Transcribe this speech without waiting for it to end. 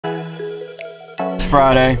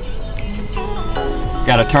Friday.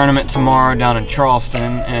 Got a tournament tomorrow down in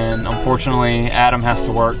Charleston, and unfortunately Adam has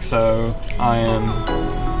to work, so I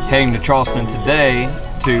am heading to Charleston today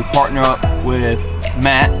to partner up with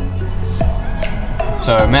Matt.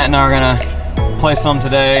 So Matt and I are gonna play some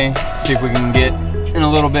today, see if we can get in a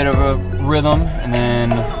little bit of a rhythm, and then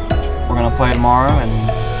we're gonna play tomorrow, and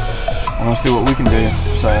we're gonna see what we can do.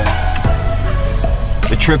 So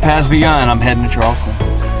the trip has begun. I'm heading to Charleston.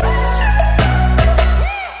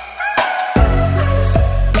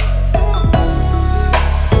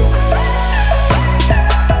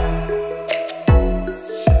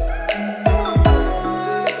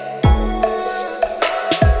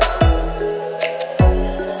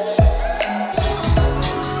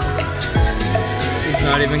 He's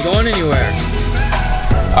not even going anywhere.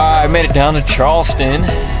 I made it down to Charleston.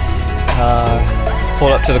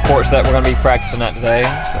 Pulled up to the courts that we're going to be practicing at today.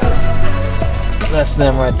 So that's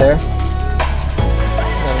them right there.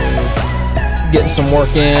 Getting some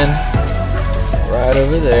work in right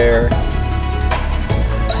over there.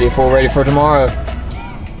 See if we're ready for tomorrow.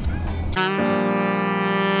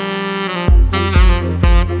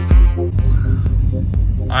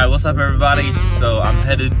 Alright, what's up everybody? So I'm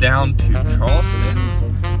headed down to Charleston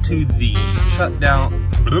to the Chucktown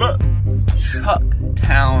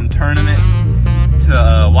tournament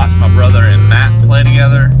to watch my brother and Matt play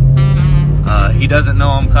together. He doesn't know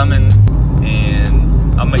I'm coming,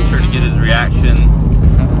 and I'll make sure to get his reaction.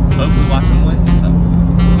 Hopefully watch him win, so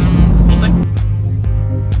we'll see.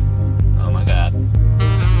 Oh my god.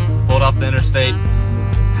 Pulled off the interstate,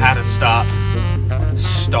 had to stop,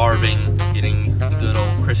 starving, getting the good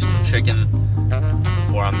old Christian chicken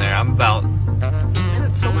before I'm there. I'm about 8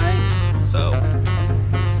 minutes away, so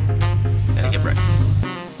gotta get breakfast.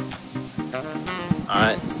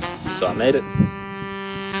 Alright, so I made it.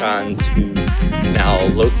 Trying to now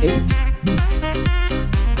locate.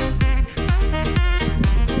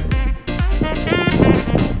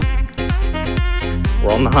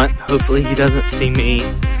 We're on the hunt. Hopefully he doesn't see me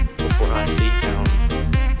before I see him.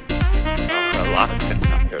 There are a lot of tents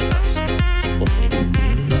out here though. We'll see.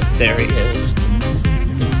 There he is.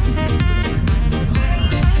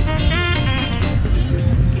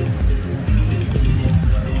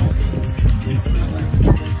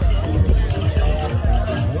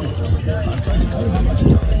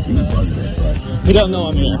 He don't know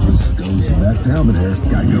I'm here. Just goes back down there.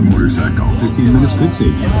 Got your motorcycle. 15 minutes could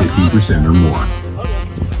save you 15% or more.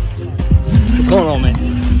 What's going on, man?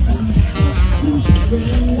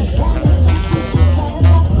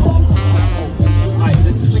 Alright,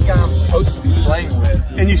 this is the guy I'm supposed to be playing with.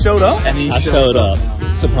 And you showed up? And I showed up.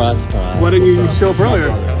 Surprise, surprise. Why didn't you show up earlier?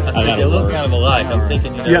 I got you look kind of alike. I'm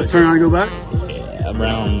thinking You have to turn around and go back? Yeah,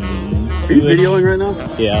 around. Are you videoing right now?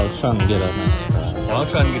 Yeah, I was trying to get a nice surprise. Well, I'm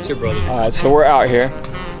trying to get your brother. Alright, so we're out here.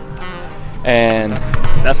 And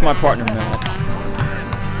that's my partner, Matt.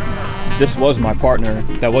 This was my partner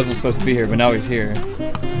that wasn't supposed to be here, but now he's here.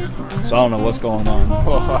 So I don't know what's going on.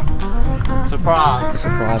 Surprise!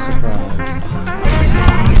 Surprise, surprise.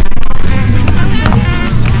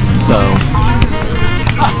 So,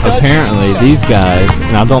 apparently these guys,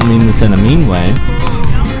 and I don't mean this in a mean way,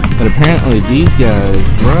 but apparently these guys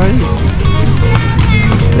right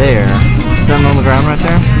there, sitting on the ground right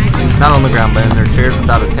there, not on the ground but in their chairs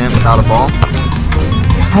without a tent, without a ball,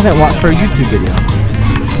 haven't watched for a YouTube video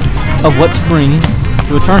of what to bring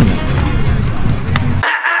to a tournament.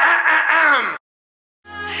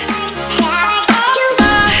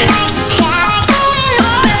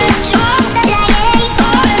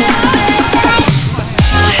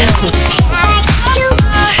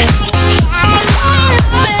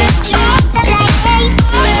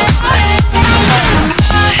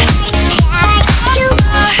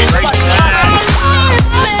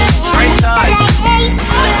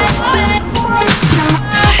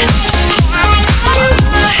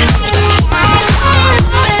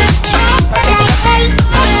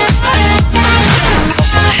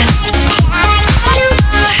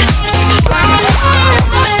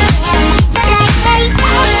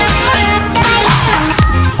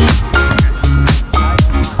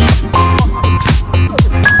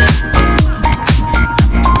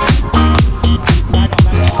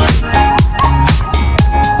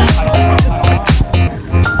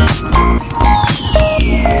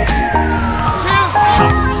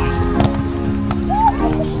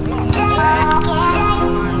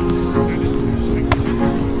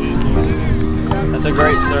 That's a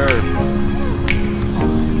great serve.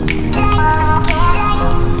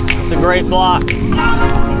 That's a great block.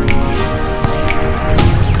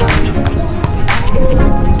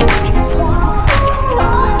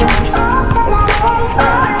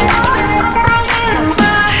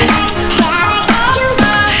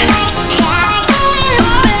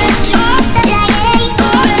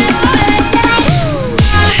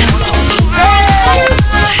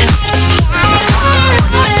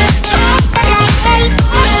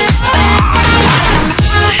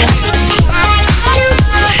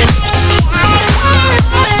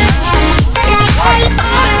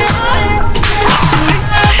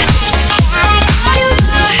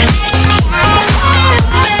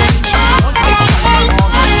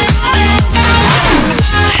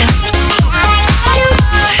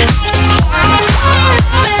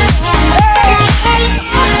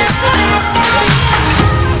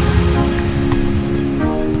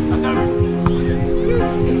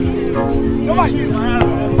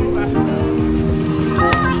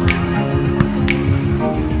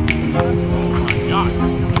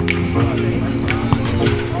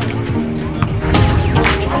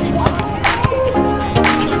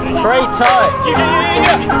 touch.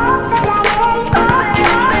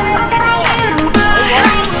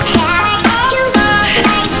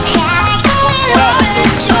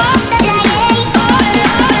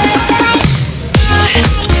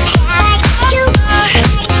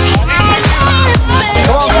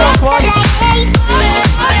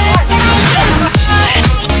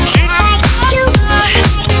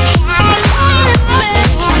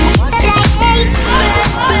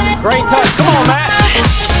 Great touch. Come on, Matt.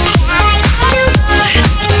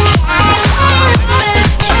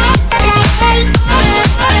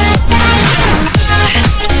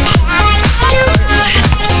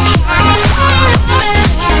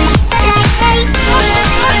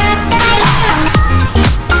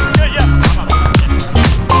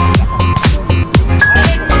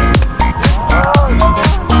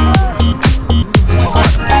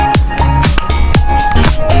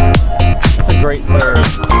 Great serve.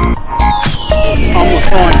 Almost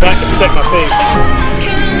falling back to protect my face.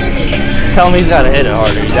 Tell him he's got to hit it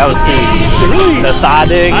harder. That was too easy. Really? The thigh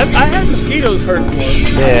dig. I had mosquitoes hurt before.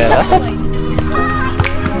 Yeah, that's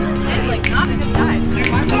It's like not a good dive.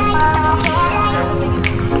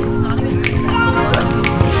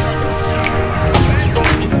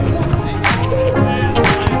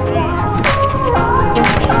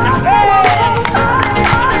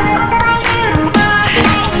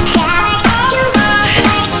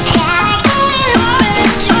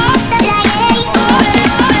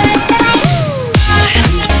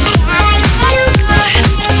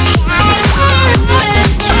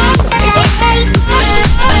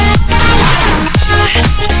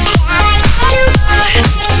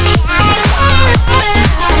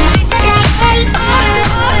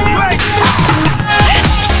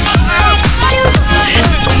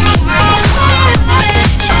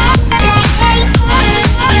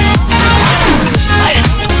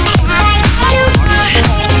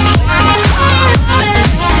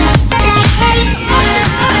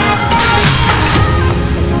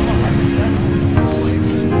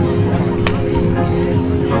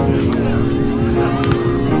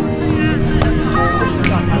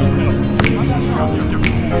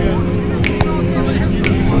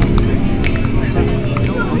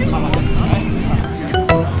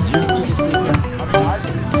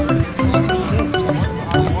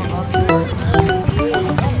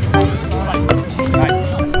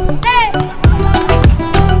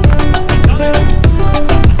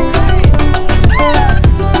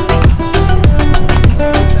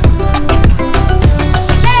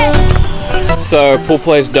 So pool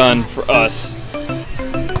play's done for us.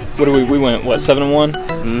 What do we went, what, 7-1?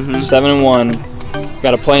 Mm-hmm. 7-1.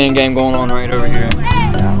 Got a playing game going on right over here.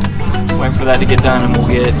 Waiting for that to get done and we'll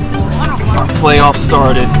get our playoff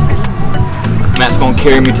started. Matt's gonna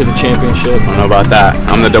carry me to the championship. I don't know about that.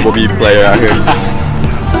 I'm the double B player out here.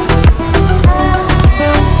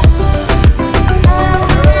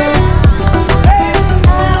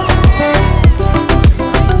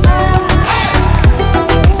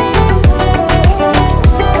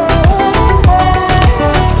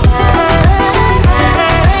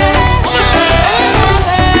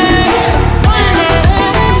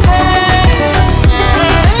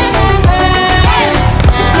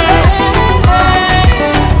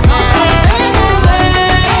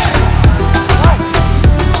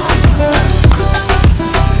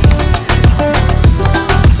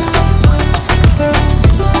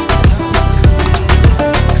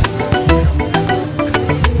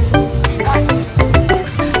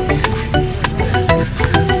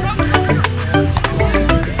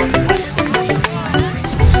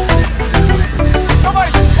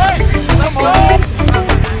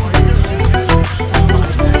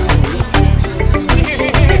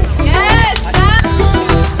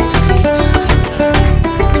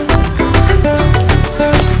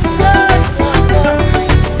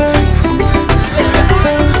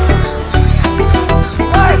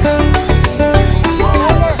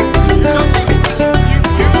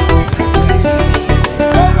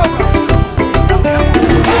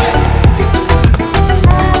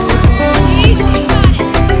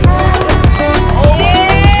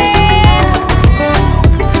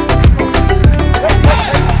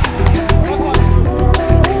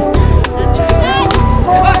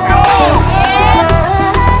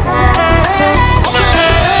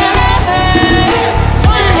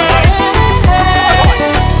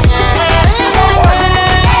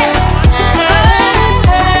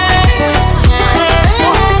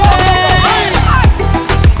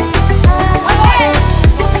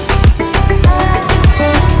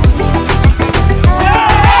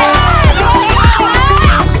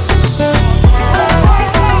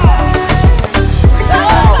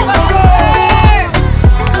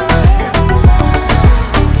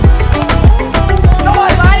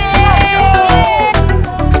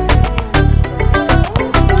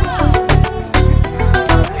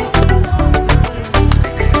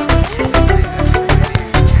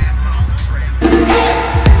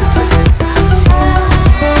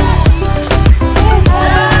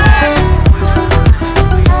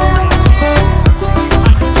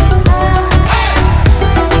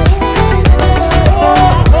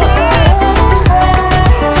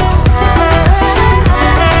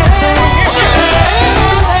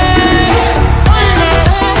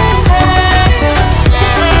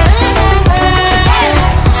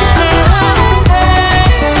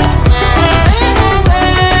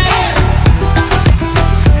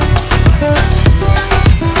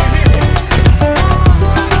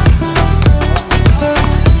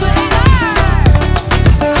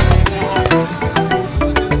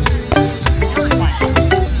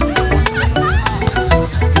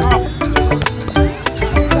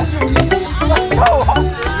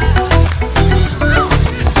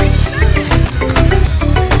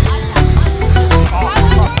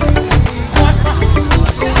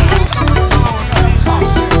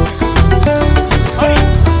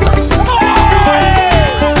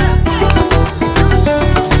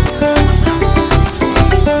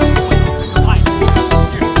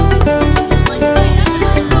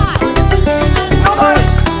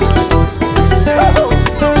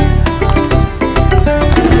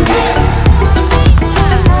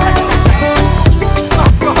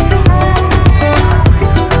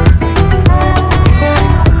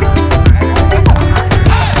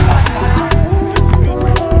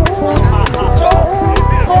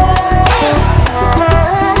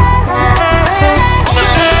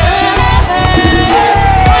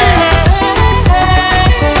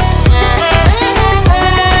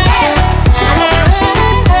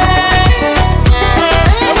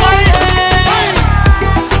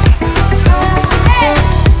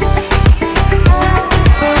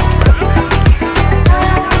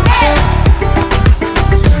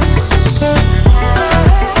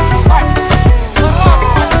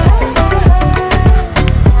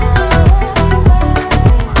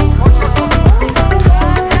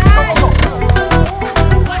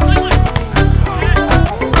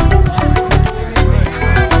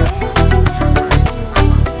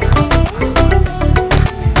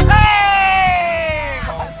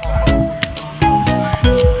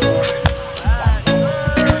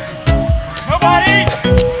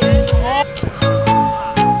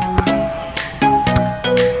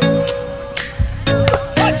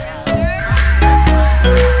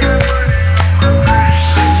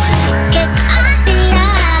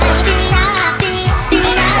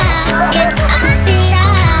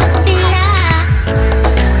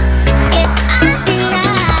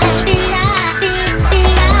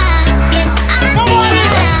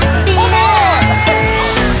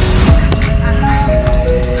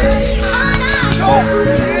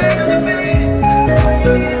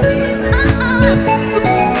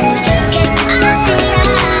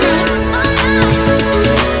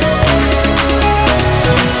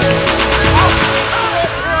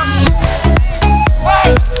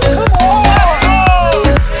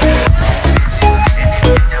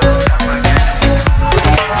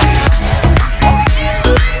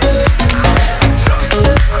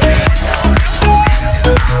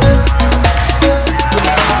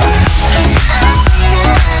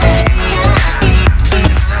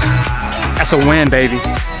 That's a win, baby.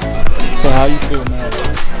 So how you feel, man?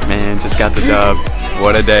 Man, just got the dub.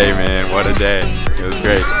 What a day, man. What a day. It was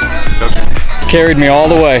great. Carried me all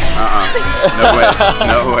the way. No way.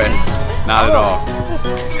 No way. Not at all.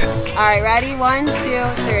 All right, ready? 1, 2,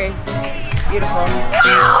 3. Beautiful.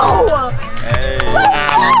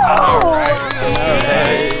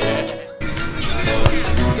 Hey.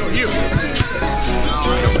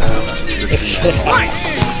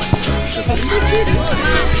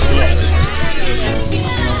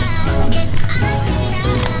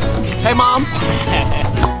 Hey, Mom.